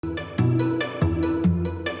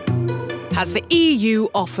as the EU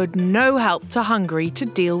offered no help to Hungary to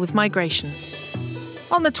deal with migration.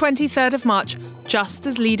 On the 23rd of March, just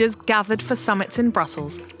as leaders gathered for summits in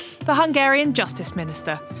Brussels, the Hungarian Justice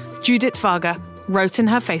Minister, Judit Varga, wrote in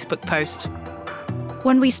her Facebook post,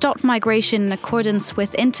 "When we stopped migration in accordance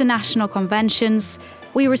with international conventions,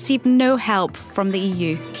 we received no help from the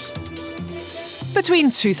EU."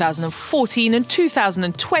 Between 2014 and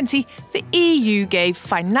 2020, the EU gave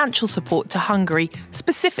financial support to Hungary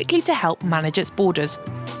specifically to help manage its borders.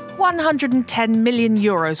 €110 million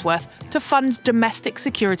worth to fund domestic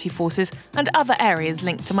security forces and other areas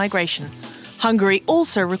linked to migration. Hungary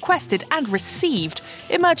also requested and received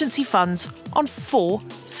emergency funds on 4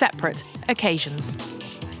 separate occasions.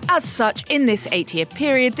 As such, in this 8-year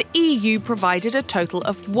period, the EU provided a total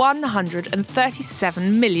of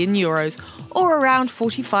 €137 million, or around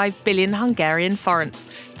 45 billion Hungarian forints,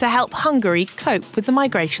 to help Hungary cope with the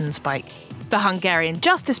migration spike. The Hungarian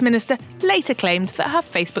Justice Minister later claimed that her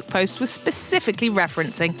Facebook post was specifically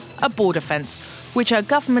referencing a border fence, which her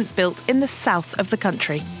government built in the south of the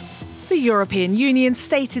country. The European Union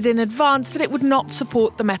stated in advance that it would not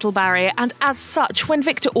support the metal barrier, and as such, when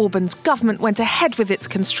Viktor Orban's government went ahead with its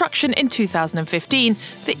construction in 2015,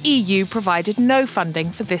 the EU provided no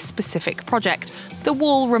funding for this specific project. The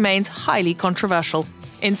wall remains highly controversial.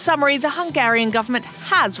 In summary, the Hungarian government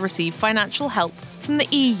has received financial help from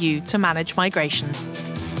the EU to manage migration.